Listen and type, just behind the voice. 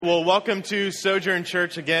Well, welcome to Sojourn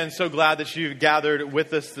Church again. So glad that you've gathered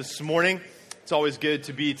with us this morning. It's always good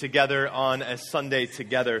to be together on a Sunday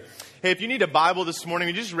together. Hey, if you need a Bible this morning,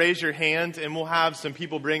 you just raise your hand and we'll have some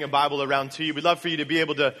people bring a Bible around to you. We'd love for you to be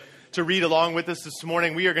able to read along with us this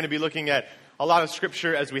morning. We are going to be looking at a lot of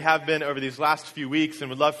scripture as we have been over these last few weeks, and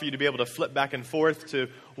would love for you to be able to flip back and forth to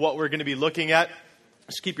what we're going to be looking at.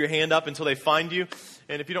 Just keep your hand up until they find you.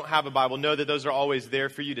 And if you don't have a Bible, know that those are always there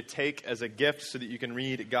for you to take as a gift so that you can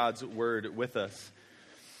read God's Word with us.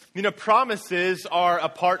 You know, promises are a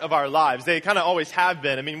part of our lives. They kind of always have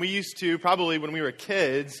been. I mean, we used to, probably when we were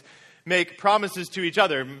kids, make promises to each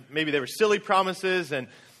other. Maybe they were silly promises and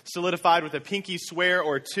solidified with a pinky swear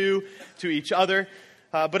or two to each other.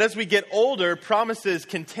 But as we get older, promises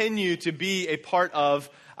continue to be a part of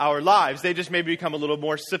our lives. They just maybe become a little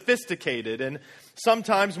more sophisticated and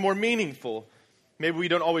sometimes more meaningful. Maybe we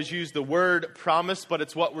don't always use the word promise, but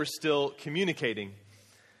it's what we're still communicating.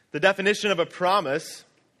 The definition of a promise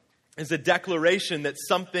is a declaration that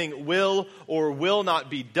something will or will not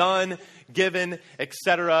be done, given,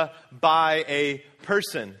 etc. by a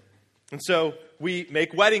person. And so we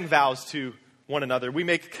make wedding vows to one another. We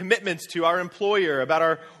make commitments to our employer about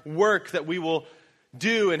our work that we will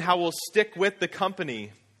do and how we'll stick with the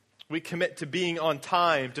company. We commit to being on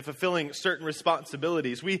time, to fulfilling certain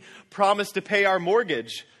responsibilities. We promise to pay our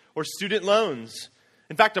mortgage or student loans.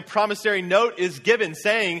 In fact, a promissory note is given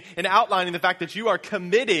saying and outlining the fact that you are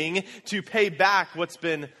committing to pay back what's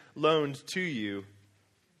been loaned to you.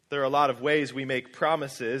 There are a lot of ways we make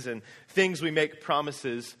promises and things we make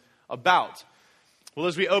promises about. Well,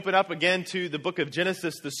 as we open up again to the book of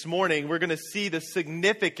Genesis this morning, we're going to see the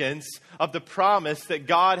significance of the promise that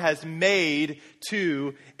God has made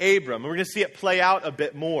to Abram. We're going to see it play out a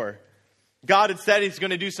bit more. God had said he's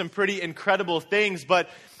going to do some pretty incredible things, but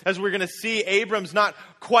as we're going to see, Abram's not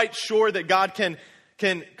quite sure that God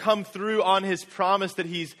can come through on his promise that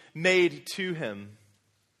he's made to him.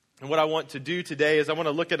 And what I want to do today is I want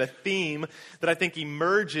to look at a theme that I think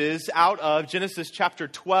emerges out of Genesis chapter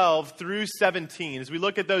 12 through 17. As we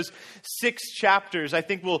look at those 6 chapters, I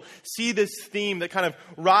think we'll see this theme that kind of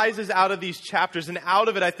rises out of these chapters. And out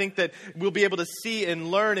of it, I think that we'll be able to see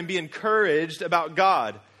and learn and be encouraged about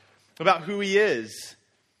God, about who He is.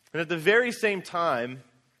 And at the very same time,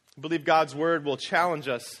 I believe God's Word will challenge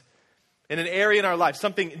us in an area in our life,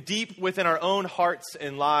 something deep within our own hearts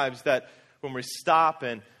and lives that when we stop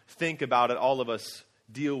and think about it, all of us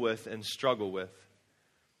deal with and struggle with.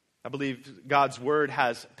 I believe God's Word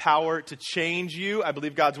has power to change you. I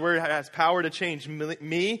believe God's Word has power to change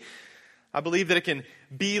me. I believe that it can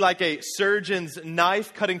be like a surgeon's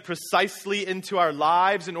knife cutting precisely into our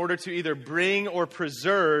lives in order to either bring or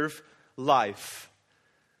preserve life.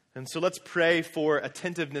 And so let's pray for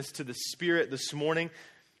attentiveness to the Spirit this morning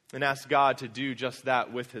and ask God to do just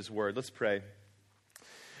that with His Word. Let's pray.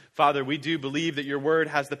 Father, we do believe that your word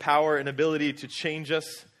has the power and ability to change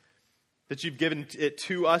us, that you've given it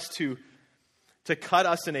to us to cut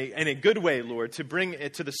us in a good way, Lord, to bring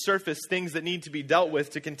it to the surface things that need to be dealt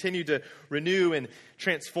with, to continue to renew and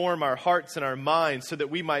transform our hearts and our minds so that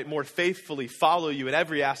we might more faithfully follow you in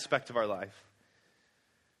every aspect of our life.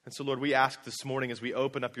 And so, Lord, we ask this morning as we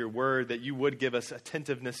open up your word that you would give us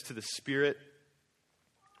attentiveness to the Spirit.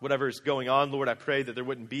 Whatever is going on, Lord, I pray that there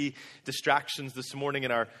wouldn't be distractions this morning in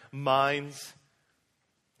our minds,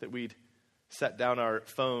 that we'd set down our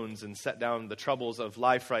phones and set down the troubles of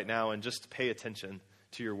life right now and just pay attention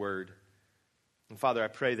to your word. And Father, I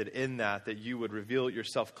pray that in that you would reveal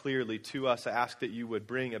yourself clearly to us. I ask that you would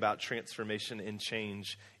bring about transformation and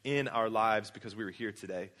change in our lives because we were here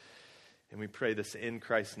today. And we pray this in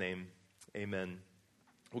Christ's name. Amen.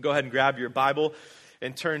 We'll go ahead and grab your Bible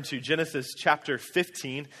and turn to Genesis chapter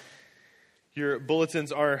 15. Your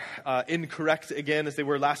bulletins are incorrect again as they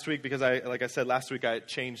were last week because like I said last week, I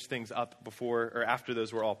changed things up before or after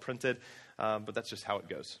those were all printed. But that's just how it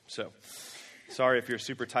goes. So sorry if you're a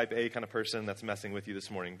super type A kind of person that's messing with you this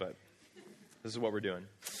morning, but this is what we're doing.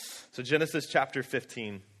 So Genesis chapter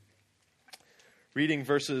 15, reading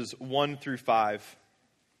verses 1 through 5.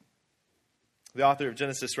 The author of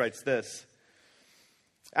Genesis writes this: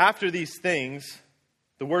 After these things,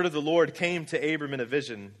 the word of the Lord came to Abram in a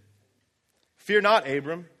vision. Fear not,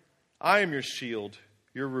 Abram, I am your shield.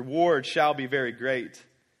 Your reward shall be very great.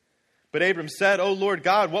 But Abram said, O Lord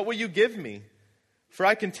God, what will you give me? For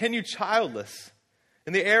I continue childless,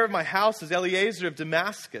 and the heir of my house is Eliezer of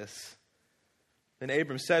Damascus. Then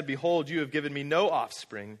Abram said, Behold, you have given me no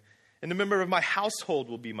offspring, and a member of my household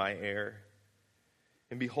will be my heir.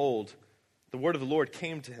 And behold, the word of the Lord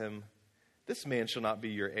came to him, This man shall not be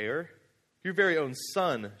your heir. Your very own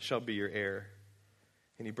son shall be your heir.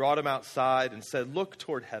 And he brought him outside and said, "Look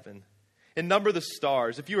toward heaven and number the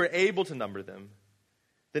stars, if you are able to number them."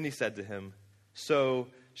 Then he said to him, "So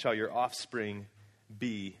shall your offspring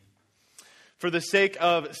be." For the sake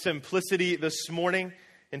of simplicity this morning,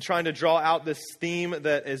 and trying to draw out this theme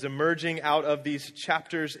that is emerging out of these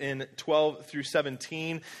chapters in 12 through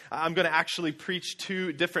 17, I'm going to actually preach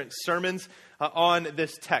two different sermons on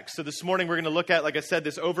this text. So this morning we're going to look at, like I said,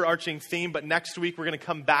 this overarching theme, but next week we're going to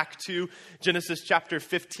come back to Genesis chapter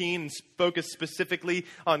 15 and focus specifically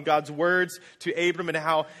on God's words to Abram and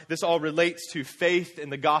how this all relates to faith and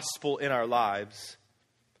the gospel in our lives.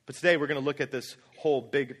 But today we're going to look at this whole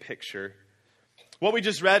big picture. What we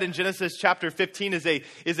just read in Genesis chapter 15 is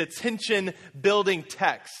a tension-building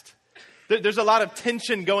text. There's a lot of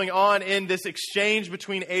tension going on in this exchange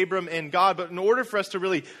between Abram and God, but in order for us to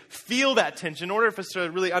really feel that tension, in order for us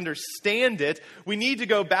to really understand it, we need to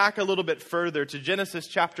go back a little bit further to Genesis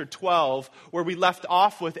chapter 12, where we left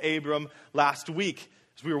off with Abram last week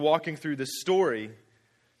as we were walking through this story.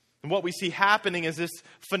 And what we see happening is this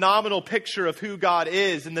phenomenal picture of who God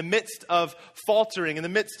is in the midst of faltering, in the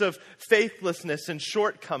midst of faithlessness and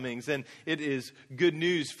shortcomings. And it is good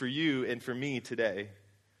news for you and for me today.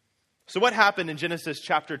 So what happened in Genesis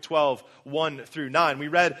chapter 12, 1 through 9? We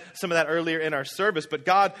read some of that earlier in our service, but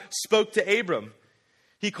God spoke to Abram.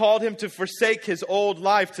 He called him to forsake his old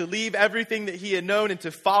life, to leave everything that he had known and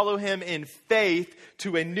to follow him in faith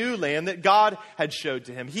to a new land that God had showed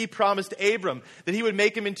to him. He promised Abram that he would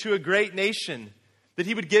make him into a great nation, that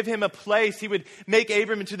he would give him a place. He would make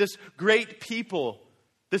Abram into this great people,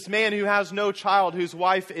 this man who has no child, whose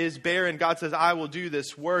wife is barren. God says, "I will do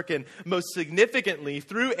this work." And most significantly,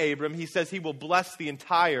 through Abram, he says he will bless the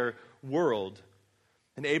entire world.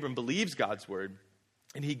 And Abram believes God's word,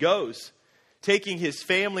 and he goes, taking his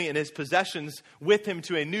family and his possessions with him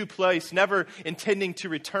to a new place, never intending to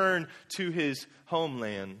return to his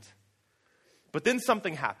homeland. But then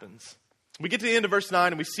something happens. We get to the end of verse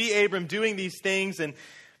 9 and we see Abram doing these things,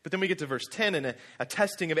 but then we get to verse 10 and a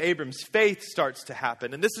testing of Abram's faith starts to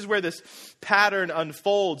happen. And this is where this pattern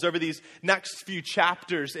unfolds over these next few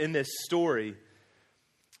chapters in this story.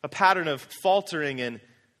 A pattern of faltering and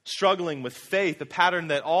struggling with faith, a pattern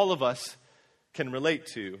that all of us can relate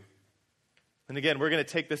to. And again, we're going to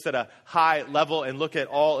take this at a high level and look at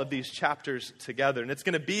all of these chapters together. And it's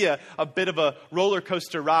going to be a bit of a roller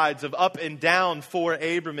coaster ride of up and down for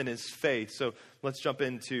Abram in his faith. So let's jump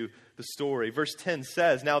into the story. Verse 10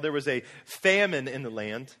 says, "Now there was a famine in the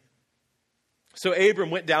land. So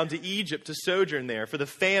Abram went down to Egypt to sojourn there, for the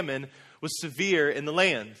famine was severe in the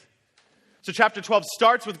land." So chapter 12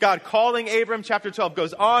 starts with God calling Abram. Chapter 12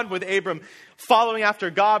 goes on with Abram following after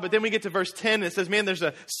God. But then we get to verse 10 and it says, man, there's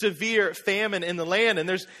a severe famine in the land. And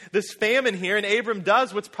there's this famine here. And Abram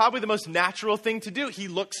does what's probably the most natural thing to do. He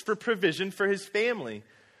looks for provision for his family.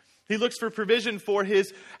 He looks for provision for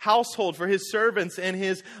his household, for his servants and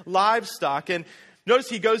his livestock. And notice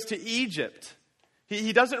he goes to Egypt.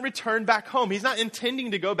 He doesn't return back home. He's not intending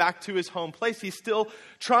to go back to his home place. He's still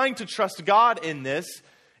trying to trust God in this.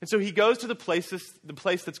 And so he goes to the place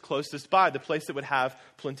that's closest by, the place that would have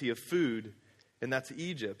plenty of food, and that's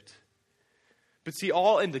Egypt. But see,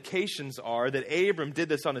 all indications are that Abram did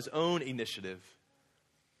this on his own initiative.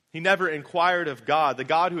 He never inquired of God, the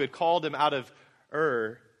God who had called him out of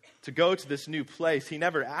Ur to go to this new place. He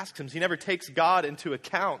never asked him. He never takes God into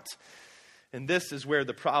account. And this is where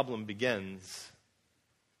the problem begins.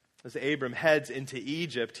 As Abram heads into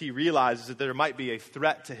Egypt, he realizes that there might be a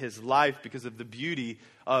threat to his life because of the beauty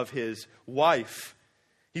of his wife.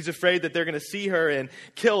 He's afraid that they're going to see her and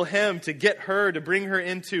kill him to get her, to bring her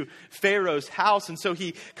into Pharaoh's house. And so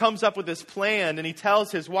he comes up with this plan and he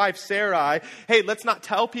tells his wife Sarai, hey, let's not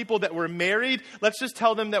tell people that we're married. Let's just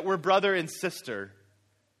tell them that we're brother and sister.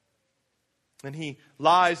 And he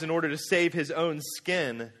lies in order to save his own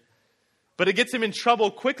skin. But it gets him in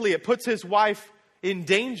trouble quickly. It puts his wife in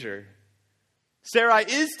danger. Sarai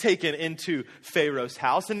is taken into Pharaoh's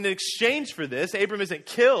house, and in exchange for this, Abram isn't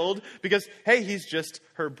killed because, hey, he's just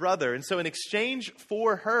her brother. And so in exchange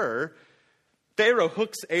for her, Pharaoh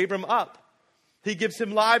hooks Abram up. He gives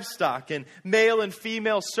him livestock and male and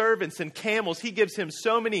female servants and camels. He gives him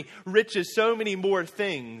so many riches, so many more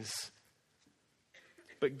things.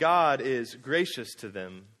 But God is gracious to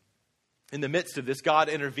them. In the midst of this, God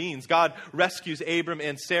intervenes. God rescues Abram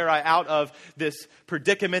and Sarai out of this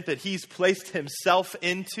predicament that he's placed himself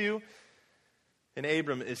into. And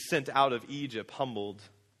Abram is sent out of Egypt humbled.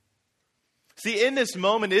 See, in this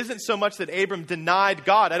moment, it isn't so much that Abram denied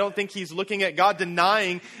God. I don't think he's looking at God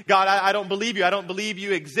denying, God, I don't believe you. I don't believe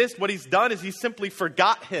you exist. What he's done is he simply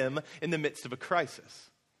forgot him in the midst of a crisis.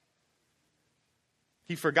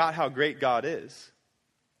 He forgot how great God is.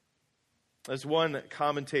 As one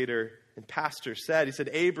commentator and pastor said, he said,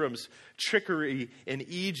 Abram's trickery in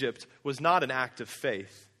Egypt was not an act of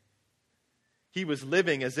faith. He was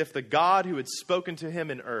living as if the God who had spoken to him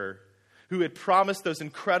in Ur, who had promised those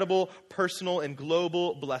incredible personal and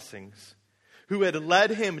global blessings, who had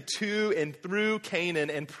led him to and through Canaan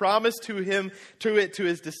and promised to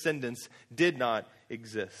his descendants, did not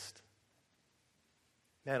exist.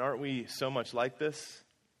 Man, aren't we so much like this?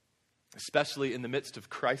 Especially in the midst of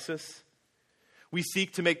crisis. We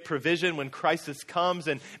seek to make provision when crisis comes,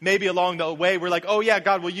 and maybe along the way we're like, oh yeah,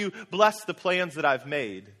 God, will you bless the plans that I've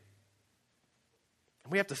made?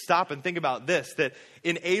 We have to stop and think about this, that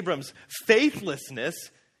in Abram's faithlessness,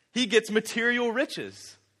 he gets material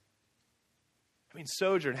riches. I mean,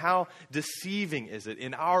 Sojourn, how deceiving is it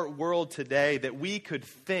in our world today that we could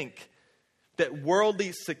think that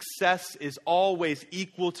worldly success is always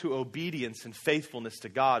equal to obedience and faithfulness to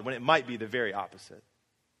God, when it might be the very opposite?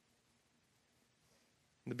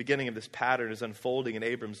 The beginning of this pattern is unfolding in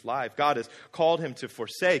Abram's life. God has called him to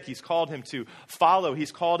forsake. He's called him to follow.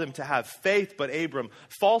 He's called him to have faith, but Abram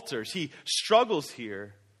falters. He struggles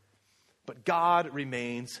here, but God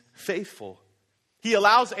remains faithful. He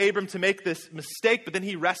allows Abram to make this mistake, but then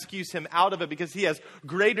he rescues him out of it because he has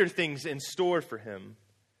greater things in store for him.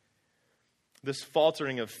 This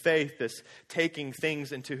faltering of faith, this taking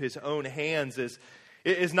things into his own hands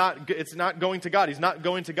it's not going to God. He's not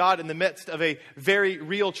going to God in the midst of a very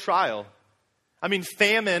real trial. I mean,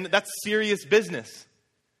 famine, that's serious business.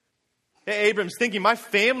 Abram's thinking, my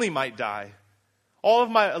family might die. All of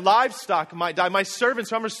my livestock might die. My servants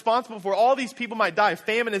who I'm responsible for, all these people might die.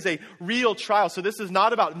 Famine is a real trial. So this is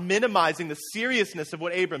not about minimizing the seriousness of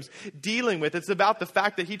what Abram's dealing with. It's about the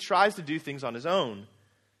fact that he tries to do things on his own.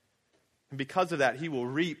 And because of that, he will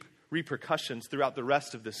reap repercussions throughout the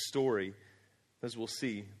rest of this story, as we'll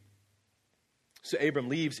see. So Abram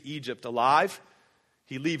leaves Egypt alive.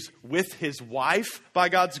 He leaves with his wife by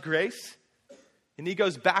God's grace. And he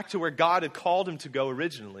goes back to where God had called him to go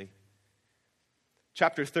originally.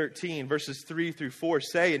 Chapter 13, verses 3 through 4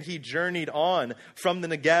 say, and he journeyed on from the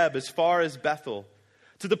Negeb as far as Bethel,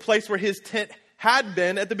 to the place where his tent had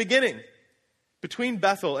been at the beginning, between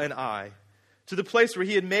Bethel and Ai, to the place where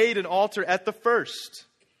he had made an altar at the first.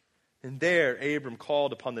 And there Abram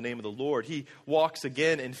called upon the name of the Lord. He walks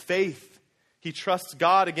again in faith. He trusts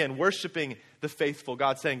God again, worshiping the faithful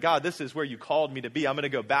God, saying, God, this is where you called me to be. I'm going to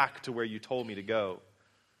go back to where you told me to go.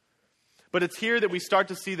 But it's here that we start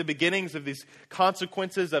to see the beginnings of these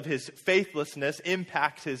consequences of his faithlessness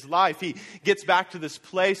impact his life. He gets back to this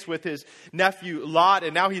place with his nephew Lot,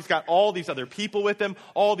 and now he's got all these other people with him,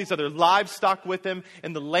 all these other livestock with him,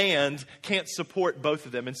 and the land can't support both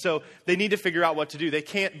of them. And so they need to figure out what to do. They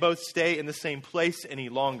can't both stay in the same place any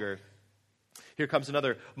longer. Here comes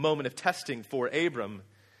another moment of testing for Abram.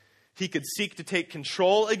 He could seek to take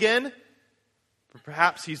control again.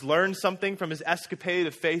 Perhaps he's learned something from his escapade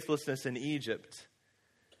of faithlessness in Egypt.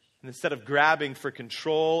 And instead of grabbing for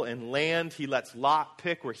control and land, he lets Lot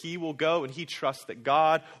pick where he will go, and he trusts that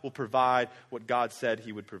God will provide what God said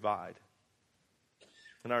he would provide.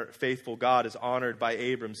 And our faithful God is honored by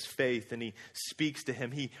Abram's faith, and he speaks to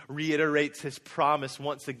him. He reiterates his promise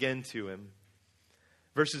once again to him.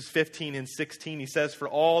 Verses 15 and 16, he says, for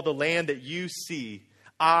all the land that you see,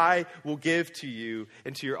 I will give to you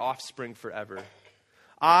and to your offspring forever.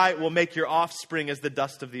 I will make your offspring as the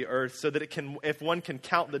dust of the earth, so that if one can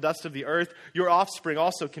count the dust of the earth, your offspring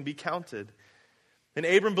also can be counted. And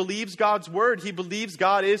Abram believes God's word. He believes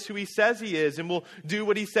God is who he says he is and will do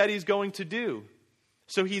what he said he's going to do.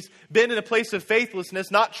 So he's been in a place of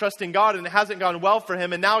faithlessness, not trusting God, and it hasn't gone well for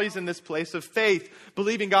him. And now he's in this place of faith,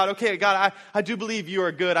 believing God, okay, God, I do believe you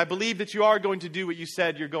are good. I believe that you are going to do what you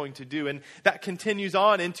said you're going to do. And that continues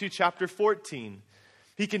on into chapter 14.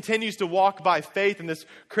 He continues to walk by faith, and this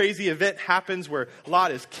crazy event happens where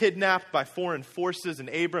Lot is kidnapped by foreign forces, and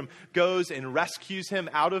Abram goes and rescues him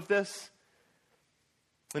out of this.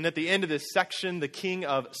 And at the end of this section, the king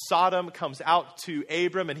of Sodom comes out to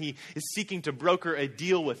Abram, and he is seeking to broker a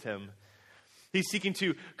deal with him. He's seeking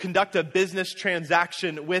to conduct a business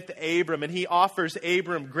transaction with Abram, and he offers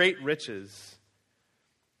Abram great riches.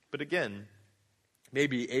 But again,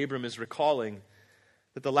 maybe Abram is recalling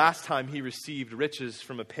that the last time he received riches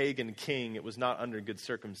from a pagan king, it was not under good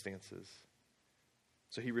circumstances.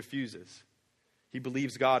 So he refuses. He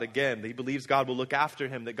believes God again. He believes God will look after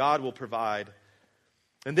him, that God will provide.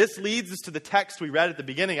 And this leads us to the text we read at the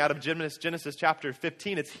beginning out of Genesis chapter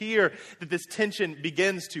 15. It's here that this tension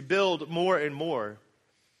begins to build more and more.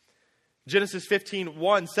 Genesis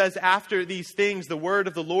 15:1 says, after these things, the word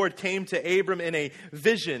of the Lord came to Abram in a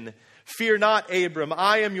vision. Fear not, Abram,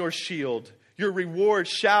 I am your shield. your reward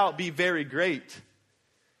shall be very great.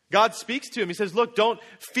 God speaks to him. He says, look, don't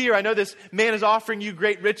fear. I know this man is offering you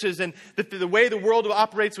great riches, and the way the world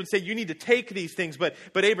operates would say you need to take these things. But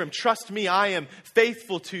Abram, trust me, I am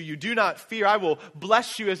faithful to you. Do not fear. I will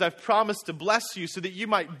bless you as I've promised to bless you so that you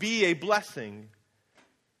might be a blessing.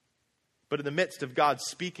 But in the midst of God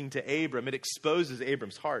speaking to Abram, it exposes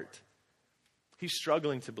Abram's heart. He's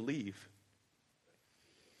struggling to believe.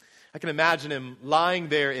 I can imagine him lying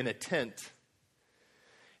there in a tent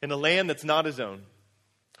in a land that's not his own.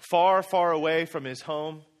 Far, far away from his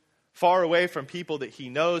home, far away from people that he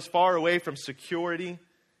knows, far away from security.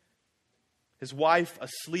 His wife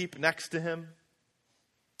asleep next to him.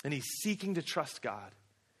 And he's seeking to trust God.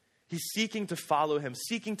 He's seeking to follow him,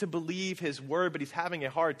 seeking to believe his word, but he's having a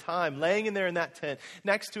hard time laying in there in that tent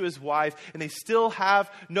next to his wife, and they still have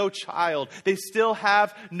no child. They still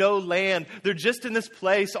have no land. They're just in this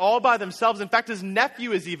place all by themselves. In fact, his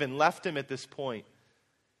nephew has even left him at this point.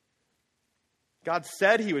 God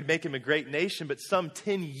said he would make him a great nation, but some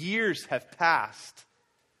 10 years have passed,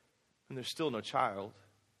 and there's still no child.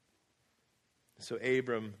 So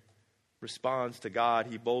Abram responds to God.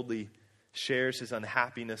 He boldly shares his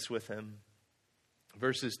unhappiness with him.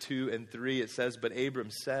 Verses 2 and 3, it says, but Abram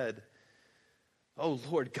said, "Oh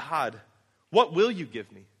Lord God, what will you give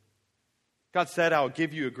me?" God said, "I will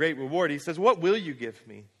give you a great reward." He says, "What will you give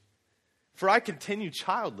me? For I continue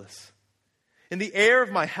childless. And the heir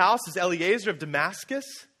of my house is Eliezer of Damascus.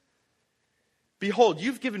 Behold,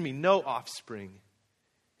 you've given me no offspring,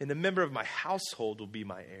 and the member of my household will be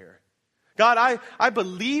my heir." God, I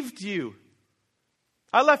believed you.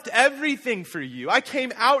 I left everything for you. I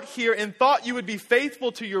came out here and thought you would be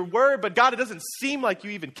faithful to your word, but God, it doesn't seem like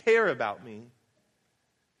you even care about me.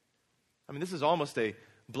 I mean, this is almost a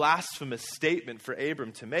blasphemous statement for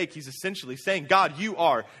Abram to make. He's essentially saying, God, you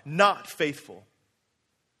are not faithful.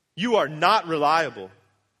 You are not reliable.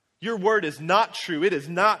 Your word is not true. It is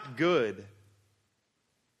not good.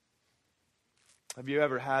 Have you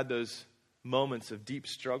ever had those moments of deep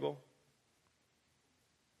struggle?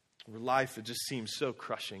 Where life, it just seems so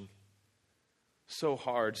crushing, so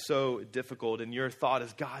hard, so difficult, and your thought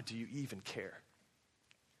is, God, do you even care?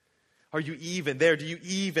 Are you even there? Do you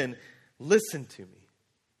even listen to me?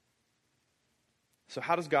 So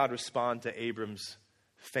how does God respond to Abram's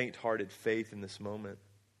faint-hearted faith in this moment?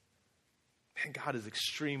 Man, God is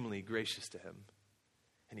extremely gracious to him,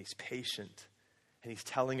 and he's patient, and he's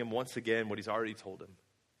telling him once again what he's already told him.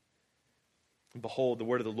 And behold, the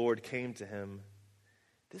word of the Lord came to him.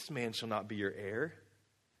 This man shall not be your heir.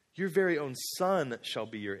 Your very own son shall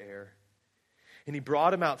be your heir. And he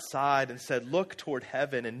brought him outside and said, look toward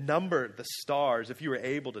heaven and number the stars if you are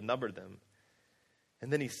able to number them.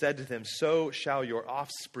 And then he said to them, so shall your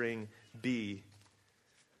offspring be.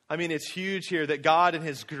 I mean, it's huge here that God in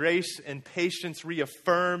his grace and patience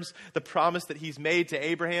reaffirms the promise that he's made to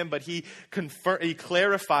Abraham, but he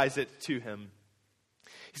clarifies it to him.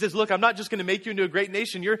 He says, look, I'm not just going to make you into a great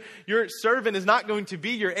nation. Your servant is not going to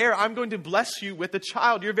be your heir. I'm going to bless you with a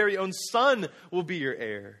child. Your very own son will be your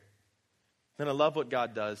heir. And I love what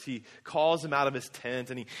God does. He calls him out of his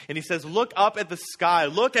tent and he says, look up at the sky.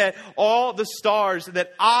 Look at all the stars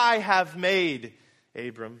that I have made,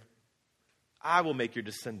 Abram. I will make your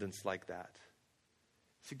descendants like that.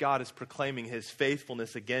 See, God is proclaiming his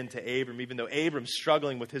faithfulness again to Abram, even though Abram's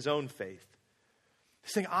struggling with his own faith.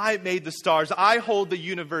 He's saying, I made the stars. I hold the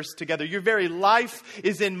universe together. Your very life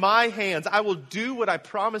is in my hands. I will do what I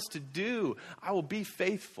promised to do. I will be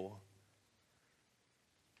faithful.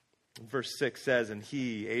 Verse 6 says, and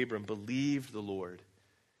he, Abram, believed the Lord,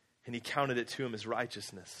 and he counted it to him as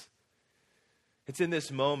righteousness. It's in this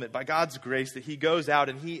moment, by God's grace, that he goes out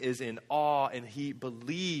and he is in awe and he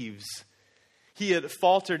believes. He had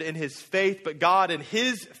faltered in his faith, but God in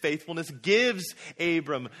his faithfulness gives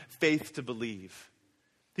Abram faith to believe.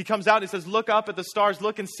 He comes out and he says, look up at the stars,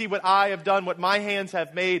 look and see what I have done, what my hands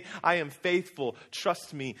have made. I am faithful.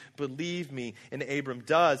 Trust me, believe me. And Abram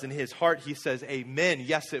does. In his heart, he says, amen.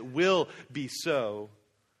 Yes, it will be so.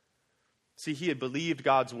 See, he had believed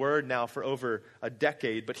God's word now for over a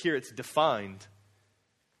decade, but here it's defined.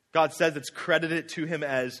 God says it's credited to him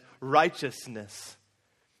as righteousness.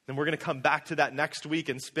 And we're going to come back to that next week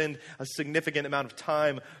and spend a significant amount of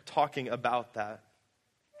time talking about that.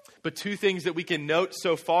 But two things that we can note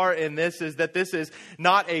so far in this is that this is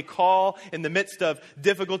not a call in the midst of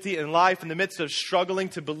difficulty in life, in the midst of struggling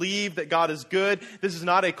to believe that God is good. This is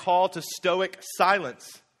not a call to stoic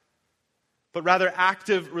silence, but rather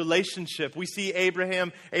active relationship. We see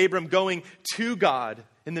Abram going to God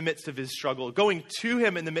in the midst of his struggle, going to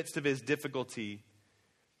him in the midst of his difficulty.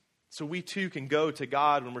 So we too can go to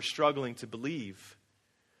God when we're struggling to believe.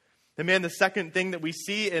 And man, the second thing that we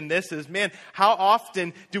see in this is, man, how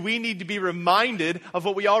often do we need to be reminded of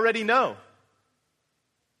what we already know?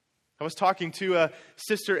 I was talking to a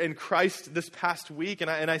sister in Christ this past week, and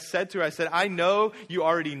I said to her, I know you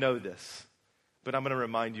already know this, but I'm going to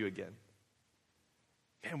remind you again.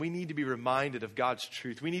 Man, we need to be reminded of God's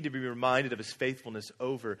truth. We need to be reminded of his faithfulness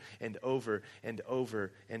over and over and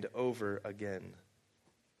over and over again.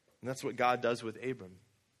 And that's what God does with Abram.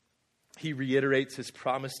 He reiterates his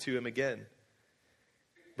promise to him again.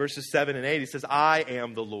 Verses 7 and 8, he says, I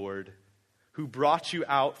am the Lord who brought you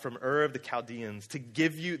out from Ur of the Chaldeans to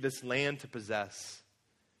give you this land to possess.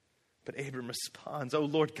 But Abram responds, Oh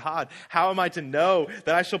Lord God, how am I to know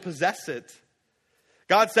that I shall possess it?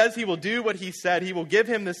 God says he will do what he said. He will give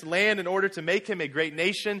him this land in order to make him a great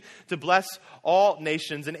nation, to bless all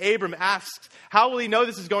nations. And Abram asks, how will he know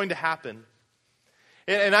this is going to happen?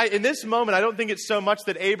 And in this moment, I don't think it's so much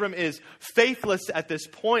that Abram is faithless at this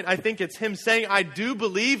point. I think it's him saying, I do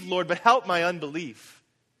believe, Lord, but help my unbelief.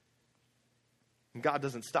 And God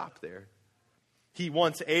doesn't stop there. He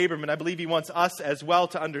wants Abram, and I believe he wants us as well,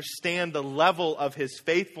 to understand the level of his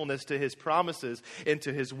faithfulness to his promises and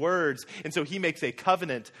to his words. And so he makes a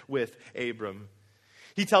covenant with Abram.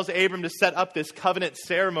 He tells Abram to set up this covenant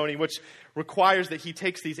ceremony, which requires that he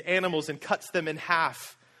takes these animals and cuts them in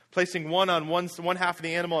half, placing one half of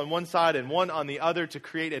the animal on one side and one on the other to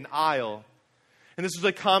create an aisle. And this was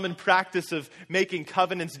a common practice of making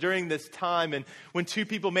covenants during this time. And when two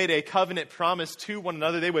people made a covenant promise to one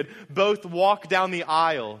another, they would both walk down the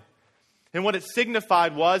aisle. And what it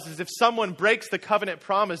signified is if someone breaks the covenant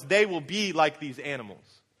promise, they will be like these animals,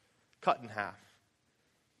 cut in half.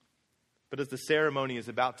 But as the ceremony is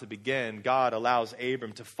about to begin, God allows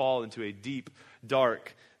Abram to fall into a deep,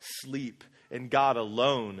 dark sleep. And God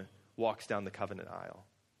alone walks down the covenant aisle.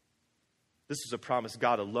 This was a promise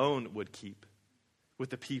God alone would keep with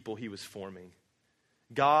the people he was forming.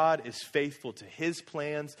 God is faithful to his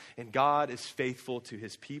plans, and God is faithful to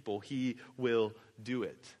his people. He will do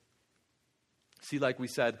it. See, like we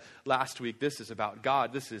said last week, this is about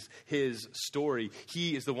God. This is his story.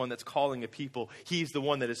 He is the one that's calling a people. He's the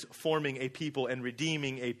one that is forming a people and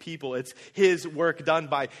redeeming a people. It's his work done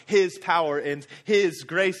by his power and his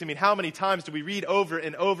grace. I mean, how many times do we read over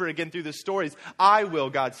and over again through the stories? I will,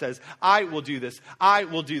 God says. I will do this. I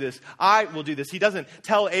will do this. I will do this. He doesn't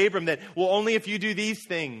tell Abram that, well, only if you do these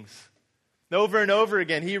things. Over and over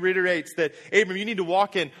again, he reiterates that, Abram, you need to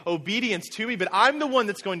walk in obedience to me, but I'm the one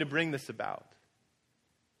that's going to bring this about.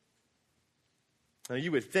 Now,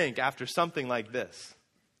 you would think after something like this,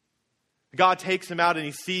 God takes him out and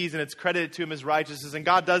he sees and it's credited to him as righteousness, and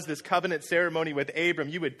God does this covenant ceremony with Abram.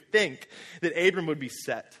 You would think that Abram would be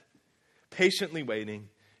set, patiently waiting,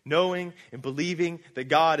 knowing and believing that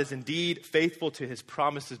God is indeed faithful to his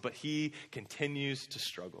promises, but he continues to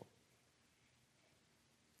struggle.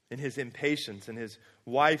 In his impatience, in his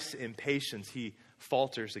wife's impatience, he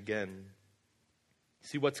falters again.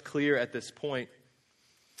 See, what's clear at this point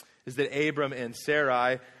is that Abram and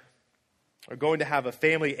Sarai are going to have a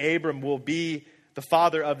family. Abram will be the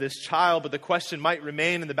father of this child, but the question might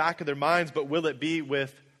remain in the back of their minds, but will it be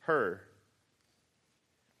with her?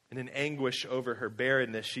 And in anguish over her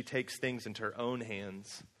barrenness, she takes things into her own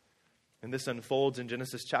hands. And this unfolds in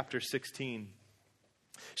Genesis chapter 16.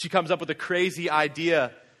 She comes up with a crazy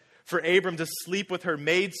idea for Abram to sleep with her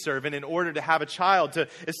maidservant in order to have a child, to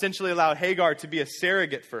essentially allow Hagar to be a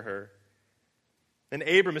surrogate for her. And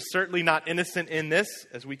Abram is certainly not innocent in this,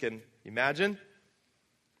 as we can imagine.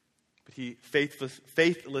 But he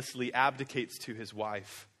faithlessly abdicates to his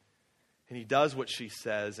wife. And he does what she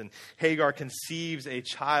says. And Hagar conceives a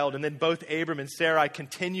child. And then both Abram and Sarai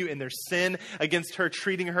continue in their sin against her,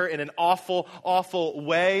 treating her in an awful, awful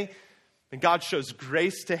way. And God shows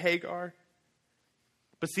grace to Hagar.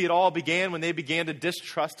 But see, it all began when they began to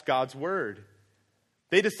distrust God's word.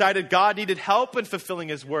 They decided God needed help in fulfilling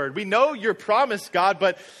his word. We know your promise, God,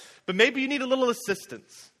 but maybe you need a little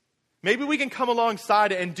assistance. Maybe we can come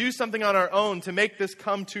alongside it and do something on our own to make this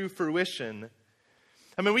come to fruition.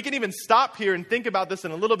 I mean, we can even stop here and think about this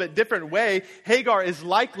in a little bit different way. Hagar is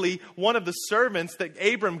likely one of the servants that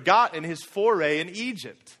Abram got in his foray in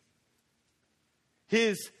Egypt.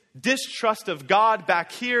 His distrust of God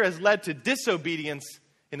back here has led to disobedience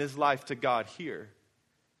in his life to God here.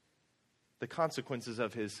 The consequences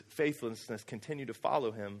of his faithlessness continue to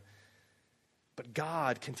follow him. But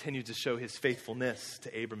God continues to show his faithfulness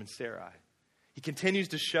to Abram and Sarai. He continues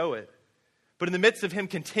to show it. But in the midst of him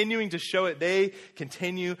continuing to show it, they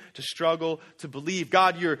continue to struggle to believe.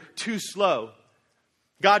 God, you're too slow.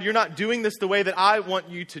 God, you're not doing this the way that I want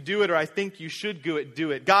you to do it, or I think you should do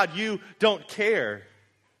it. God, you don't care.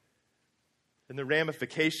 And the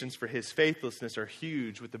ramifications for his faithlessness are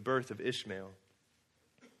huge with the birth of Ishmael.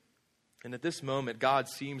 And at this moment, God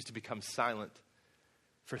seems to become silent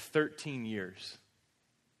for 13 years.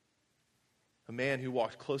 A man who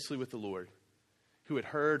walked closely with the Lord, who had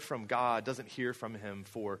heard from God, doesn't hear from him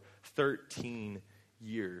for 13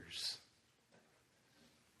 years.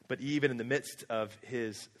 But even in the midst of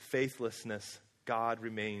his faithlessness, God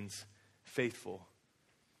remains faithful.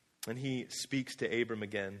 And he speaks to Abram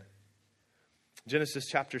again. Genesis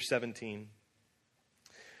chapter 17.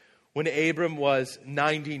 When Abram was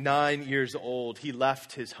 99 years old, he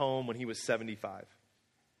left his home when he was 75.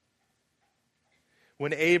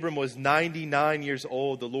 When Abram was 99 years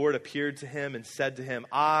old, the Lord appeared to him and said to him,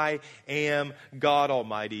 I am God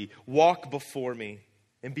Almighty. Walk before me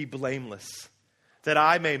and be blameless, that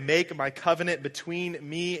I may make my covenant between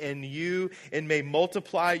me and you and may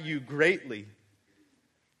multiply you greatly.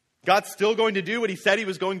 God's still going to do what he said he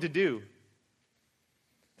was going to do.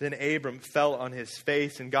 Then Abram fell on his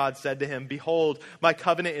face, and God said to him, Behold, my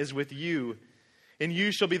covenant is with you, and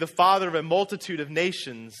you shall be the father of a multitude of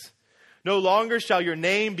nations. No longer shall your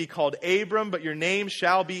name be called Abram, but your name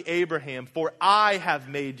shall be Abraham, for I have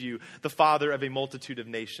made you the father of a multitude of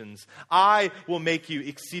nations. I will make you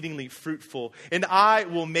exceedingly fruitful, and I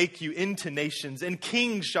will make you into nations, and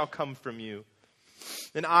kings shall come from you.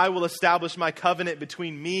 And I will establish my covenant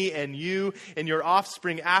between me and you and your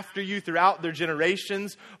offspring after you throughout their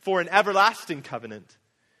generations for an everlasting covenant,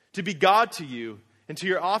 to be God to you and to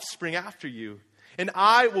your offspring after you. And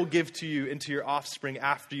I will give to you and to your offspring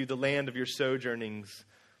after you the land of your sojournings,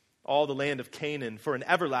 all the land of Canaan, for an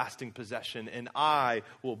everlasting possession, and I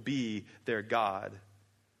will be their God.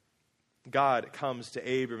 God comes to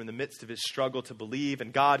Abram in the midst of his struggle to believe,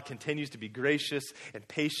 and God continues to be gracious and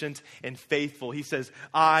patient and faithful. He says,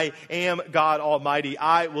 I am God Almighty.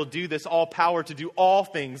 I will do this. All power to do all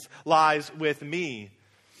things lies with me.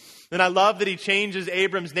 And I love that he changes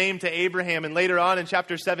Abram's name to Abraham, and later on in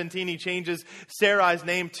chapter 17, he changes Sarai's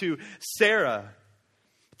name to Sarah.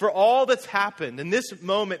 For all that's happened, in this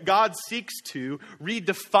moment, God seeks to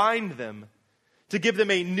redefine them, to give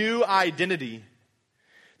them a new identity,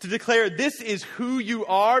 to declare, this is who you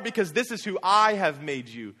are because this is who I have made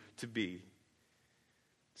you to be.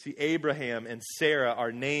 See, Abraham and Sarah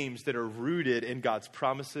are names that are rooted in God's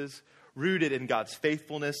promises, rooted in God's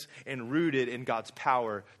faithfulness, and rooted in God's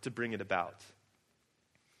power to bring it about.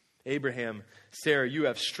 Abraham, Sarah, you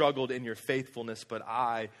have struggled in your faithfulness, but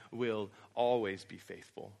I will always be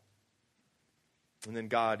faithful. And then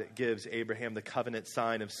God gives Abraham the covenant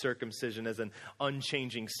sign of circumcision as an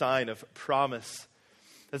unchanging sign of promise,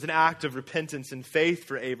 as an act of repentance and faith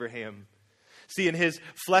for Abraham. See, in his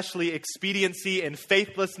fleshly expediency and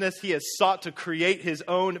faithlessness, he has sought to create his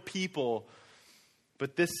own people.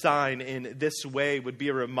 But this sign in this way would be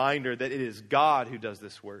a reminder that it is God who does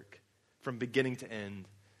this work from beginning to end.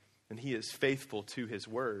 And he is faithful to his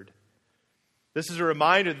word. This is a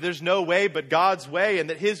reminder that there's no way but God's way, and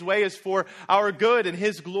that his way is for our good and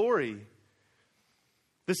his glory.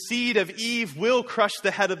 The seed of Eve will crush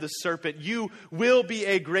the head of the serpent. You will be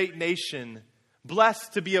a great nation,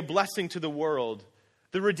 blessed to be a blessing to the world.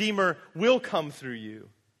 The Redeemer will come through you.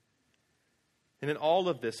 And in all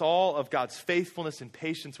of this, all of God's faithfulness and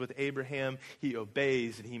patience with Abraham, he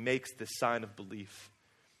obeys and he makes this sign of belief.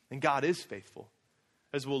 And God is faithful.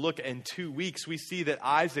 As we'll look in 2 weeks, we see that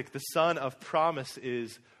Isaac, the son of promise,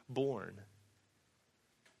 is born.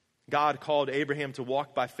 God called Abraham to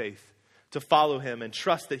walk by faith, to follow him and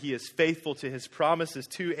trust that he is faithful to his promises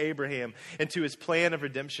to Abraham and to his plan of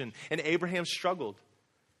redemption. And Abraham struggled.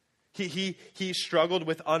 He struggled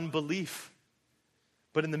with unbelief.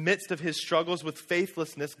 But in the midst of his struggles with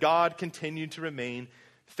faithlessness, God continued to remain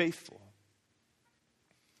faithful.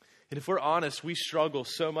 And if we're honest, we struggle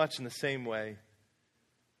so much in the same way.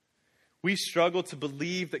 We struggle to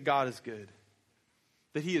believe that God is good,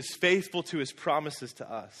 that he is faithful to his promises to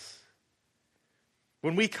us.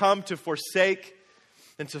 When we come to forsake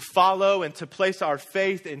and to follow and to place our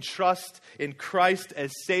faith and trust in Christ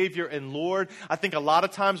as Savior and Lord, I think a lot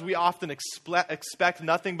of times we often expect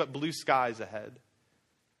nothing but blue skies ahead.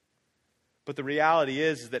 But the reality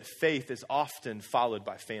is that faith is often followed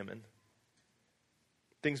by famine.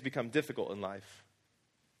 Things become difficult in life.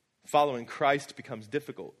 Following Christ becomes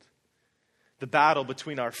difficult. The battle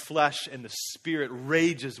between our flesh and the Spirit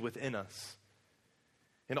rages within us.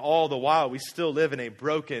 And all the while, we still live in a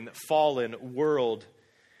broken, fallen world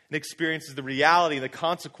and experiences the reality and the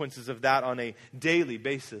consequences of that on a daily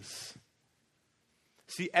basis.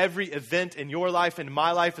 See, every event in your life and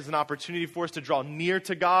my life is an opportunity for us to draw near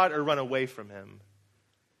to God or run away from him.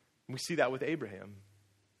 And we see that with Abraham.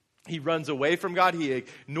 He runs away from God. He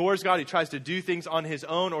ignores God. He tries to do things on his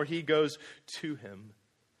own, or he goes to him.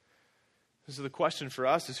 So the question for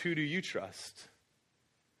us is, who do you trust?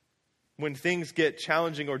 When things get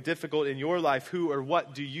challenging or difficult in your life, who or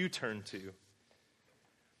what do you turn to?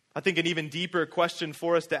 I think an even deeper question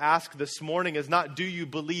for us to ask this morning is not, do you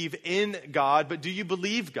believe in God, but do you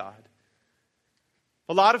believe God?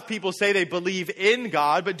 A lot of people say they believe in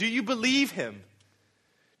God, but do you believe him?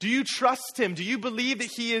 Do you trust him? Do you believe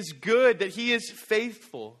that he is good, that he is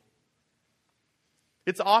faithful?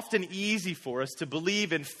 It's often easy for us to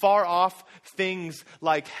believe in far off things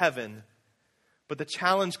like heaven. But the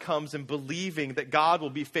challenge comes in believing that God will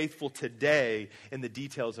be faithful today in the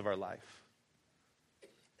details of our life.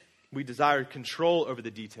 We desire control over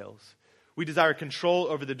the details. We desire control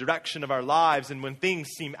over the direction of our lives. And when things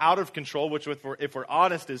seem out of control, which if we're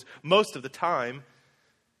honest is most of the time,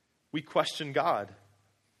 we question God.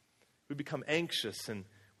 We become anxious and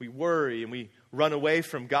we worry and we run away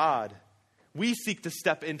from God. We seek to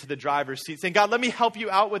step into the driver's seat saying, God, let me help you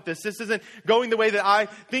out with this. This isn't going the way that I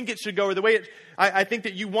think it should go or the way I think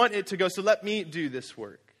that you want it to go. So let me do this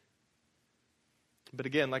work. But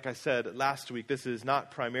again, like I said last week, this is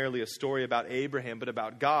not primarily a story about Abraham, but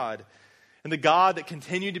about God. And the God that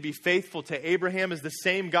continued to be faithful to Abraham is the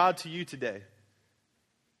same God to you today.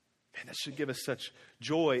 Man, that should give us such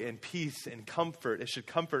joy and peace and comfort. It should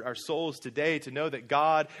comfort our souls today to know that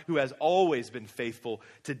God, who has always been faithful,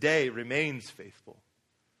 today remains faithful.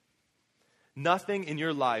 Nothing in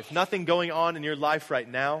your life, nothing going on in your life right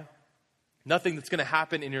now, nothing that's going to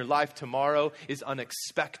happen in your life tomorrow is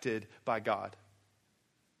unexpected by God.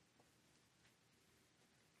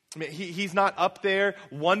 I mean, he's not up there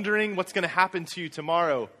wondering what's going to happen to you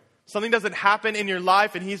tomorrow. Something doesn't happen in your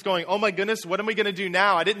life and he's going, oh my goodness, what am we going to do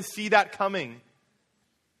now? I didn't see that coming.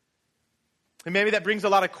 And maybe that brings a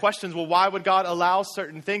lot of questions. Well, why would God allow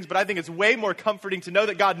certain things? But I think it's way more comforting to know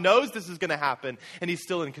that God knows this is going to happen and he's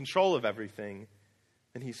still in control of everything.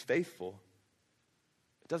 And he's faithful.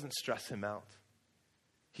 It doesn't stress him out.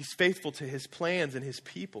 He's faithful to his plans and his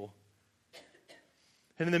people.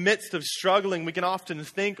 And in the midst of struggling, we can often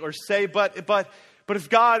think or say, but if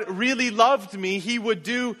God really loved me, he would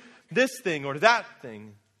do this thing or that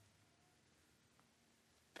thing.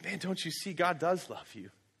 But man, don't you see, God does love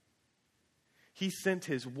you. He sent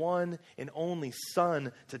his one and only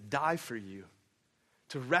Son to die for you,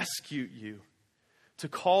 to rescue you, to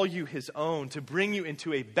call you his own, to bring you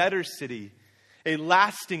into a better city, a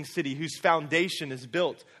lasting city whose foundation is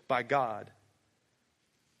built by God.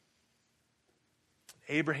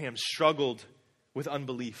 Abraham struggled with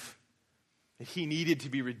unbelief. And he needed to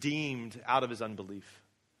be redeemed out of his unbelief.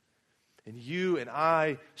 And you and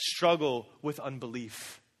I struggle with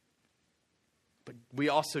unbelief. But we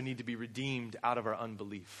also need to be redeemed out of our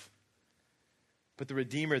unbelief. But the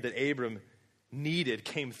Redeemer that Abram needed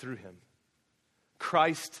came through him.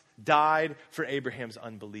 Christ died for Abraham's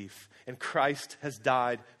unbelief. And Christ has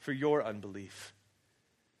died for your unbelief.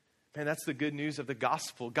 Man, that's the good news of the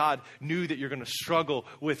gospel. God knew that you're going to struggle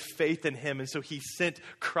with faith in him. And so he sent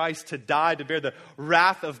Christ to die, to bear the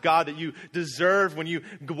wrath of God that you deserve when you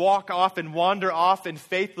walk off and wander off in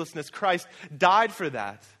faithlessness. Christ died for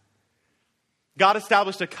that. God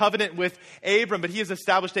established a covenant with Abram, but he has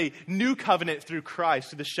established a new covenant through Christ,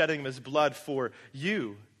 through the shedding of his blood for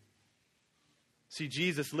you. See,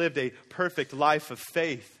 Jesus lived a perfect life of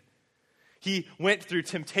faith. He went through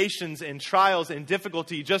temptations and trials and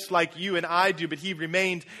difficulty just like you and I do, but he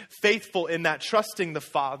remained faithful in that, trusting the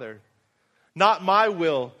Father. Not my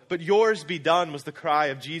will, but yours be done was the cry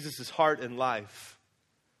of Jesus' heart and life.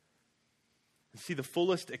 And see, the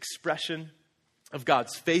fullest expression of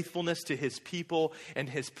God's faithfulness to his people and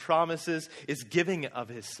his promises is giving of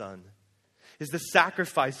his Son, is the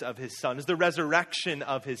sacrifice of his Son, is the resurrection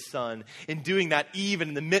of his Son, in doing that even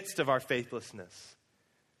in the midst of our faithlessness.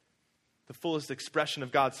 The fullest expression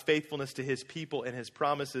of God's faithfulness to his people and his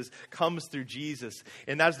promises comes through Jesus.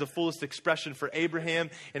 And that's the fullest expression for Abraham,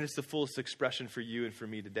 and it's the fullest expression for you and for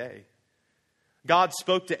me today. God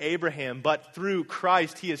spoke to Abraham, but through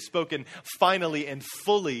Christ, he has spoken finally and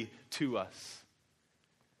fully to us.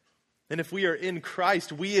 And if we are in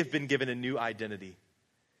Christ, we have been given a new identity.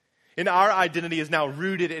 And our identity is now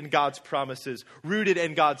rooted in God's promises, rooted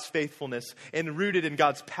in God's faithfulness, and rooted in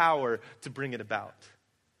God's power to bring it about.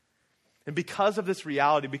 And because of this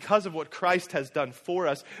reality, because of what Christ has done for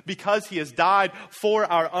us, because he has died for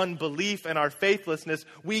our unbelief and our faithlessness,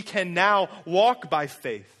 we can now walk by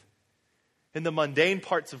faith in the mundane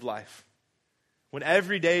parts of life, when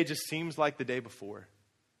every day just seems like the day before.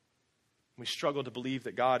 We struggle to believe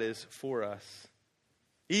that God is for us.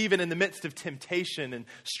 Even in the midst of temptation and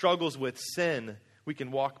struggles with sin, we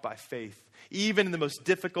can walk by faith. Even in the most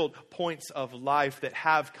difficult points of life that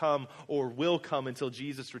have come or will come until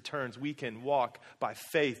Jesus returns, we can walk by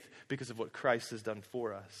faith because of what Christ has done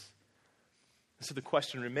for us. So the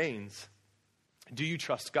question remains, do you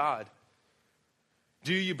trust God?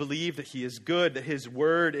 Do you believe that He is good, that His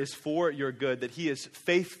word is for your good, that He is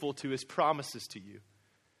faithful to His promises to you?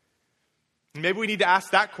 Maybe we need to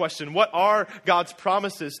ask that question. What are God's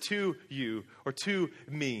promises to you or to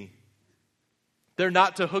me? They're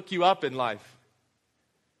not to hook you up in life.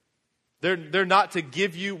 They're not to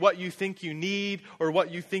give you what you think you need or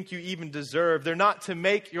what you think you even deserve. They're not to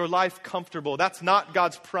make your life comfortable. That's not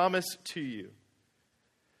God's promise to you.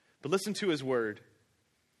 But listen to His word.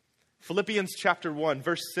 Philippians chapter 1,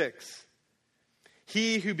 verse 6.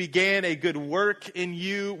 He who began a good work in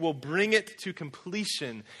you will bring it to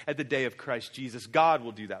completion at the day of Christ Jesus. God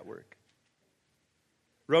will do that work.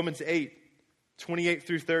 Romans 8, 28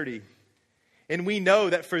 through 30. And we know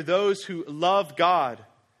that for those who love God,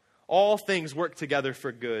 all things work together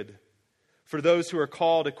for good. For those who are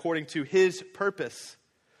called according to His purpose.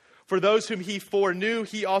 For those whom He foreknew,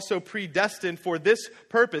 He also predestined for this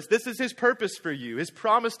purpose. This is His purpose for you, His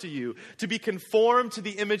promise to you, to be conformed to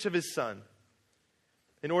the image of His Son,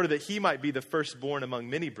 in order that He might be the firstborn among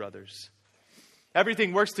many brothers.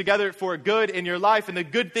 Everything works together for good in your life, and the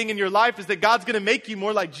good thing in your life is that God's going to make you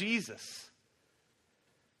more like Jesus.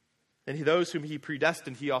 And those whom He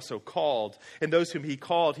predestined, He also called. And those whom He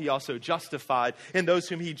called, He also justified. And those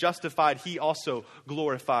whom He justified, He also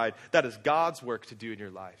glorified. That is God's work to do in your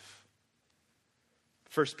life.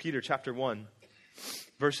 1 Peter chapter 1,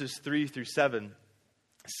 verses 3 through 7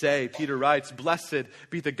 say, Peter writes, "Blessed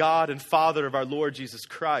be the God and Father of our Lord Jesus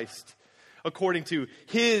Christ. According to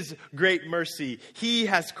His great mercy, He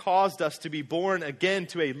has caused us to be born again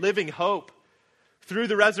to a living hope through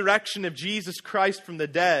the resurrection of Jesus Christ from the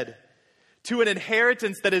dead, to an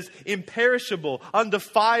inheritance that is imperishable,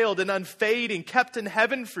 undefiled, and unfading, kept in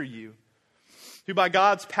heaven for you, who by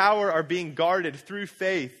God's power are being guarded through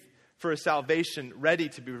faith for a salvation ready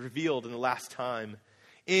to be revealed in the last time.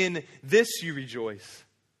 In this you rejoice."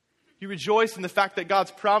 You rejoice in the fact that God's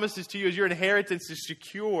promises to you as your inheritance is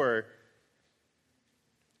secure.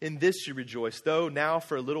 In this you rejoice, though now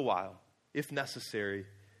for a little while, if necessary,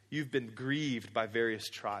 you've been grieved by various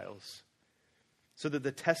trials, so that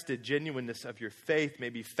the tested genuineness of your faith may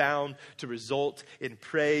be found to result in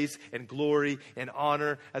praise and glory and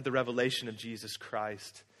honor at the revelation of Jesus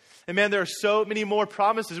Christ. And man, there are so many more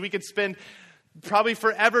promises. We could spend probably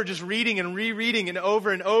forever just reading and rereading and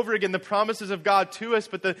over again the promises of God to us.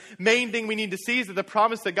 But the main thing we need to see is that the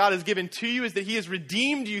promise that God has given to you is that He has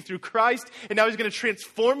redeemed you through Christ, and now He's going to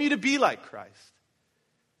transform you to be like Christ.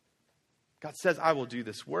 God says, I will do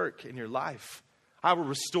this work in your life. I will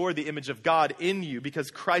restore the image of God in you because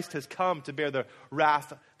Christ has come to bear the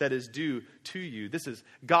wrath that is due to you. This is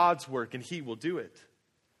God's work, and He will do it.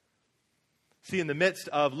 See, in the midst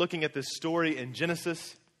of looking at this story in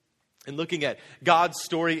Genesis and looking at God's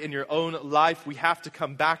story in your own life, we have to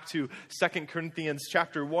come back to 2 Corinthians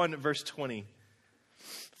chapter 1, verse 20.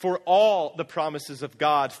 For all the promises of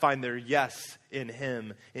God find their yes in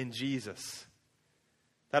Him, in Jesus.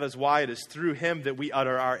 That is why it is through Him that we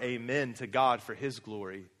utter our amen to God for His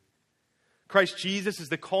glory. Christ Jesus is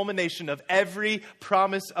the culmination of every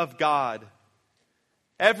promise of God.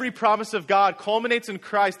 Every promise of God culminates in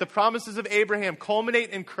Christ. The promises of Abraham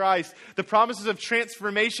culminate in Christ. The promises of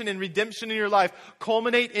transformation and redemption in your life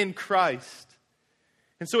culminate in Christ.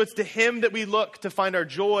 And so it's to Him that we look to find our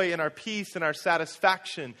joy and our peace and our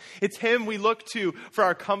satisfaction. It's Him we look to for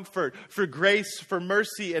our comfort, for grace, for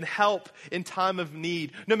mercy and help in time of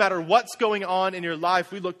need. No matter what's going on in your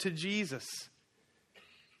life, we look to Jesus.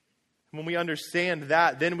 When we understand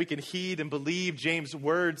that, then we can heed and believe James'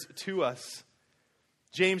 words to us.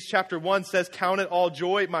 James chapter 1 says, "Count it all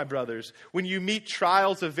joy, my brothers, when you meet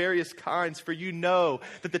trials of various kinds, for you know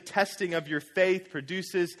that the testing of your faith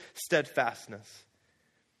produces steadfastness.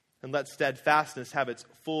 And let steadfastness have its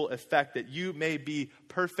full effect, that you may be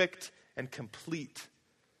perfect and complete,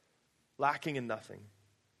 lacking in nothing."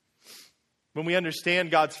 When we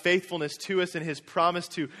understand God's faithfulness to us and His promise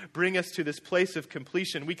to bring us to this place of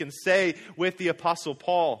completion, we can say with the Apostle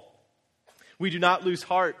Paul, "We do not lose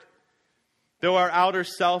heart. Though our outer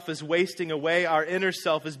self is wasting away, our inner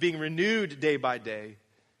self is being renewed day by day.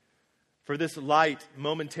 For this light,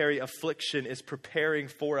 momentary affliction is preparing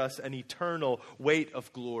for us an eternal weight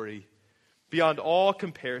of glory, beyond all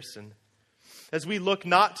comparison, as we look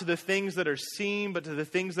not to the things that are seen, but to the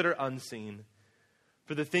things that are unseen.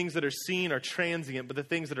 For the things that are seen are transient, but the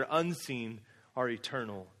things that are unseen are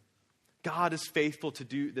eternal." God is faithful to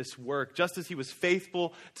do this work, just as he was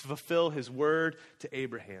faithful to fulfill his word to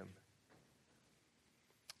Abraham.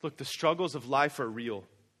 Look, the struggles of life are real.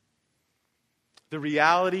 The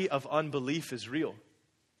reality of unbelief is real.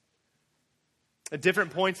 At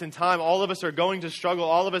different points in time, all of us are going to struggle.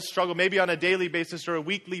 All of us struggle maybe on a daily basis or a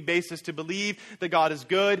weekly basis to believe that God is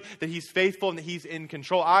good, that he's faithful, and that he's in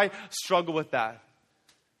control. I struggle with that.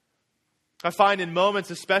 I find in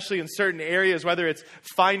moments, especially in certain areas, whether it's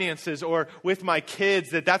finances or with my kids,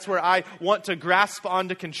 that's where I want to grasp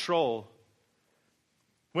onto control.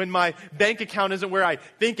 When my bank account isn't where I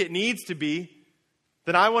think it needs to be,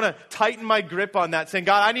 then I want to tighten my grip on that, saying,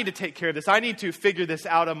 God, I need to take care of this. I need to figure this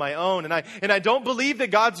out on my own. And I don't believe that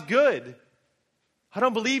God's good. I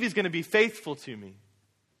don't believe he's going to be faithful to me.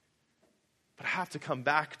 But I have to come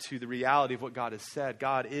back to the reality of what God has said.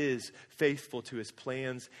 God is faithful to his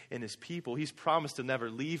plans and his people. He's promised to never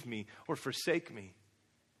leave me or forsake me.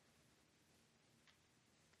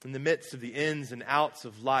 In the midst of the ins and outs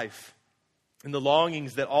of life, and the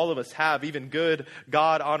longings that all of us have, even good,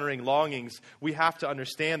 God-honoring longings, we have to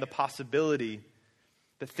understand the possibility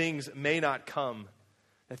that things may not come,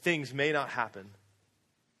 that things may not happen.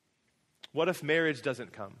 What if marriage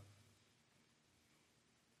doesn't come?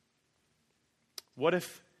 What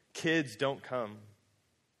if kids don't come?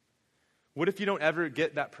 What if you don't ever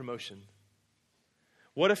get that promotion?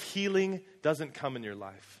 What if healing doesn't come in your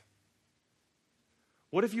life?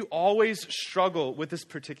 What if you always struggle with this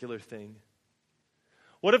particular thing?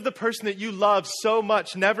 What if the person that you love so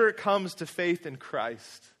much never comes to faith in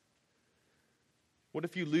Christ? What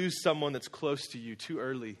if you lose someone that's close to you too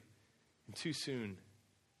early and too soon?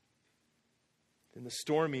 In the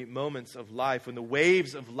stormy moments of life, when the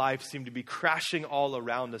waves of life seem to be crashing all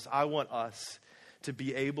around us, I want us to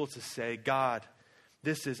be able to say, God,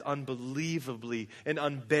 this is unbelievably and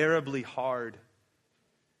unbearably hard,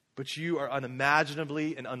 but you are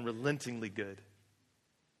unimaginably and unrelentingly good.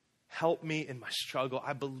 Help me in my struggle.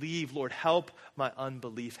 I believe, Lord, help my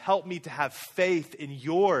unbelief. Help me to have faith in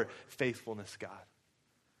your faithfulness, God.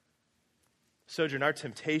 Sojourn, our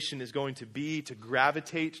temptation is going to be to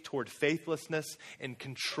gravitate toward faithlessness and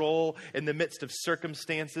control in the midst of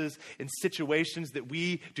circumstances and situations that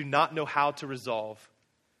we do not know how to resolve.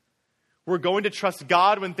 We're going to trust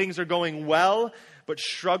God when things are going well, but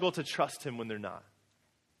struggle to trust him when they're not.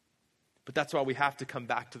 But that's why we have to come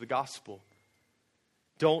back to the gospel.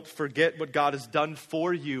 Don't forget what God has done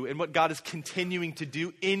for you and what God is continuing to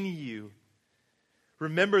do in you.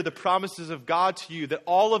 Remember the promises of God to you, that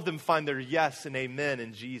all of them find their yes and amen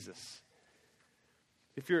in Jesus.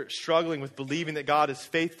 If you're struggling with believing that God is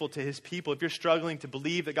faithful to his people, if you're struggling to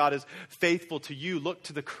believe that God is faithful to you, look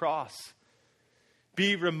to the cross.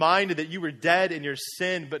 Be reminded that you were dead in your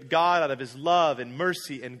sin, but God, out of his love and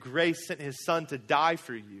mercy and grace, sent his son to die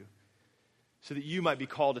for you, so that you might be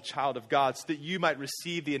called a child of God, so that you might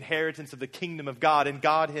receive the inheritance of the kingdom of God and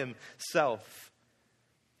God himself.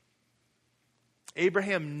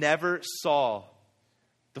 Abraham never saw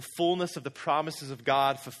the fullness of the promises of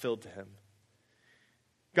God fulfilled to him.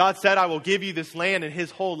 God said, I will give you this land, and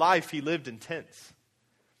his whole life he lived in tents.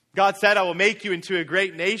 God said, I will make you into a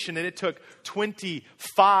great nation, and it took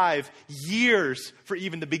 25 years for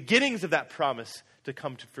even the beginnings of that promise to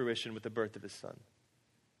come to fruition with the birth of his son.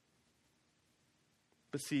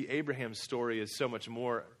 But see, Abraham's story is so much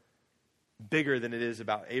more bigger than it is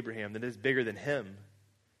about Abraham, than it is bigger than him.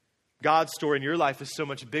 God's story in your life is so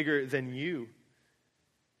much bigger than you.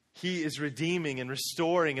 He is redeeming and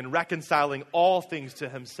restoring and reconciling all things to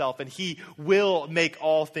himself, and he will make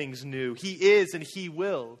all things new. He is and he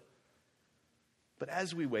will. But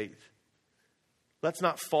as we wait, let's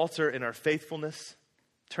not falter in our faithfulness,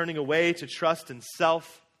 turning away to trust in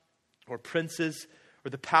self or princes or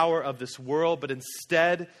the power of this world, but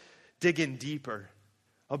instead dig in deeper,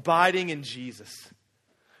 abiding in Jesus,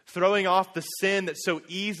 throwing off the sin that so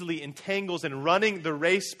easily entangles and running the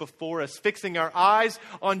race before us, fixing our eyes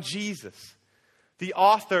on Jesus, the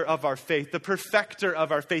author of our faith, the perfecter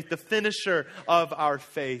of our faith, the finisher of our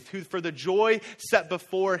faith, who for the joy set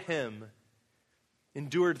before him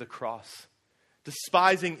endured the cross,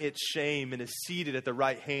 despising its shame, and is seated at the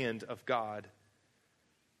right hand of God.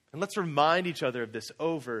 And let's remind each other of this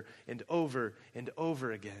over and over and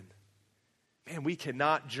over again. Man, we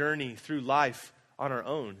cannot journey through life on our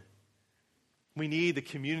own. We need the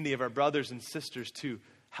community of our brothers and sisters to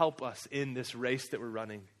help us in this race that we're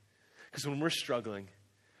running. Because when we're struggling,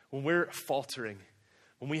 when we're faltering,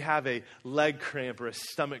 when we have a leg cramp or a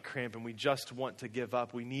stomach cramp and we just want to give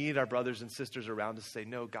up, we need our brothers and sisters around to say,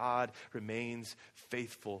 no, God remains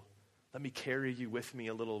faithful. Let me carry you with me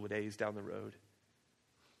a little ways down the road.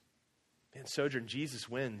 And Sojourn, Jesus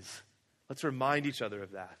wins. Let's remind each other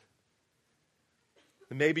of that.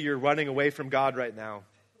 And maybe you're running away from God right now.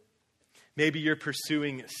 Maybe you're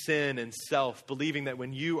pursuing sin and self, believing that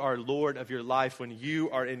when you are Lord of your life, when you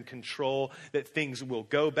are in control, that things will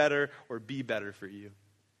go better or be better for you.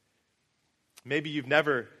 Maybe you've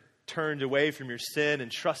never turned away from your sin and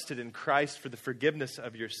trusted in Christ for the forgiveness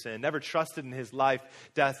of your sin, never trusted in his life,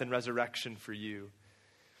 death, and resurrection for you.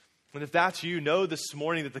 And if that's you, know this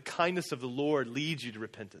morning that the kindness of the Lord leads you to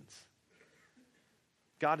repentance.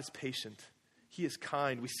 God is patient. He is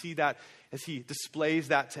kind. We see that as he displays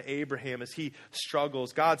that to Abraham, as he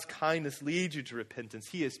struggles. God's kindness leads you to repentance.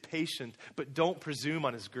 He is patient, but don't presume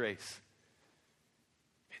on his grace.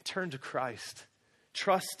 And turn to Christ.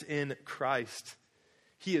 Trust in Christ.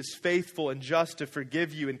 He is faithful and just to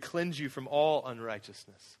forgive you and cleanse you from all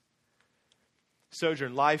unrighteousness.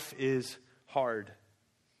 Sojourn, life is hard.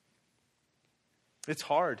 It's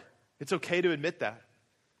hard. It's okay to admit that.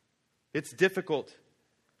 It's difficult.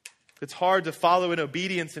 It's hard to follow in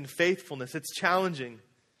obedience and faithfulness. It's challenging.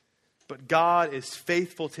 But God is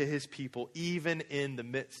faithful to his people, even in the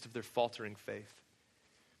midst of their faltering faith.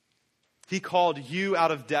 He called you out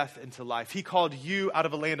of death into life. He called you out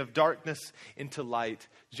of a land of darkness into light,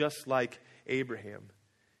 just like Abraham.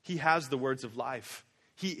 He has the words of life.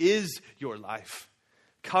 He is your life.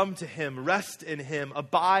 Come to him, rest in him,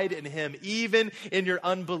 abide in him. Even in your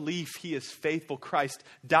unbelief, he is faithful. Christ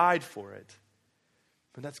died for it.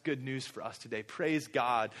 And that's good news for us today. Praise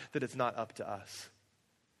God that it's not up to us.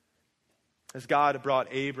 As God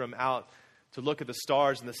brought Abram out to look at the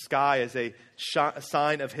stars in the sky as a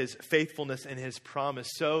sign of his faithfulness and his promise,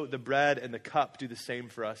 so the bread and the cup do the same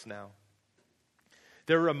for us now.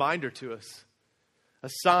 They're a reminder to us, a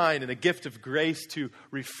sign and a gift of grace to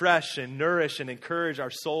refresh and nourish and encourage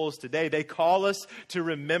our souls today. They call us to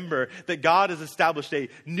remember that God has established a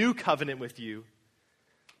new covenant with you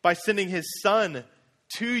by sending his Son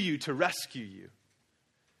to you to rescue you.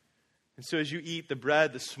 And so as you eat the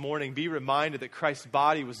bread this morning, be reminded that Christ's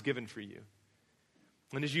body was given for you.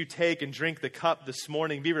 And as you take and drink the cup this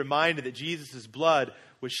morning, be reminded that Jesus' blood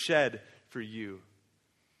was shed for you.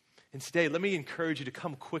 And today, let me encourage you to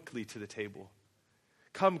come quickly to the table.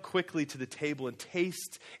 Come quickly to the table and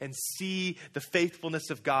taste and see the faithfulness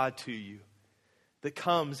of God to you that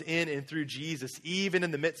comes in and through Jesus, even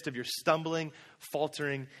in the midst of your stumbling,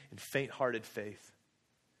 faltering, and faint-hearted faith.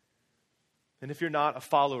 And if you're not a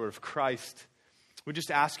follower of Christ, we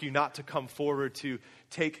just ask you not to come forward to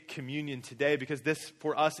take communion today, because this,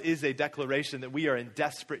 for us, is a declaration that we are in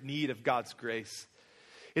desperate need of God's grace.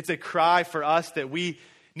 It's a cry for us that we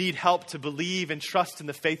need help to believe and trust in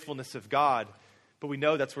the faithfulness of God, but we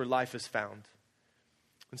know that's where life is found.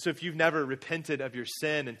 And so if you've never repented of your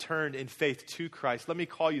sin and turned in faith to Christ, let me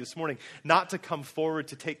call you this morning not to come forward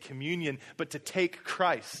to take communion, but to take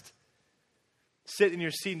Christ. Sit in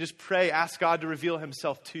your seat and just pray. Ask God to reveal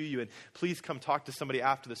himself to you. And please come talk to somebody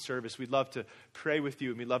after the service. We'd love to pray with you,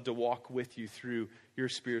 and we'd love to walk with you through your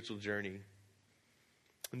spiritual journey.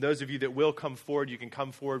 And those of you that will come forward, you can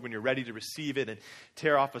come forward when you're ready to receive it and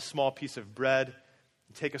tear off a small piece of bread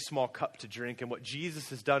and take a small cup to drink. And what Jesus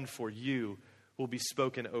has done for you will be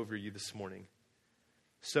spoken over you this morning.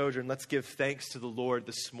 Sojourn, let's give thanks to the Lord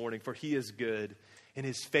this morning, for he is good, and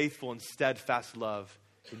his faithful and steadfast love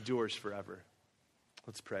endures forever.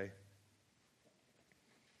 Let's pray.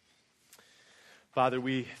 Father,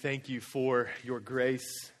 we thank you for your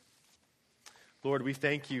grace. Lord, we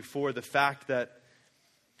thank you for the fact that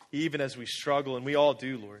even as we struggle, and we all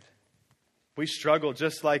do, Lord, we struggle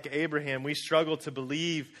just like Abraham. We struggle to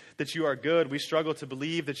believe that you are good. We struggle to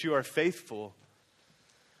believe that you are faithful.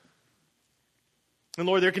 And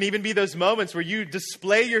Lord, there can even be those moments where you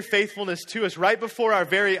display your faithfulness to us right before our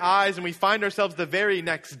very eyes, and we find ourselves the very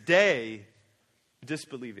next day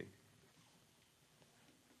disbelieving.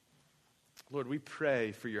 Lord, we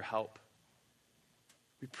pray for your help.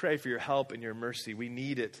 We pray for your help and your mercy. We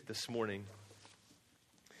need it this morning.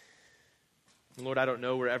 And Lord, I don't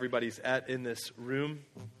know where everybody's at in this room,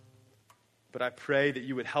 but I pray that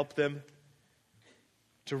you would help them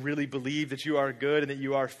to really believe that you are good and that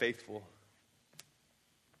you are faithful.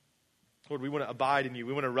 Lord, we want to abide in you.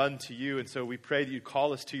 We want to run to you. And so we pray that you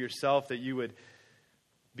call us to yourself, that you would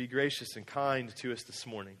be gracious and kind to us this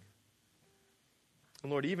morning. And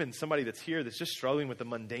Lord, even somebody that's here that's just struggling with the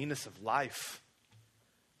mundaneness of life,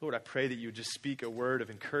 Lord, I pray that you would just speak a word of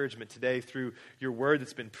encouragement today through your word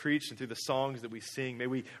that's been preached and through the songs that we sing. May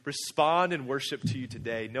we respond and worship to you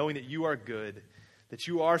today, knowing that you are good, that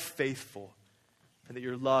you are faithful, and that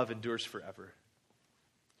your love endures forever.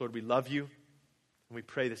 Lord, we love you, and we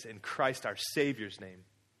pray this in Christ our Savior's name.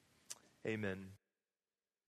 Amen.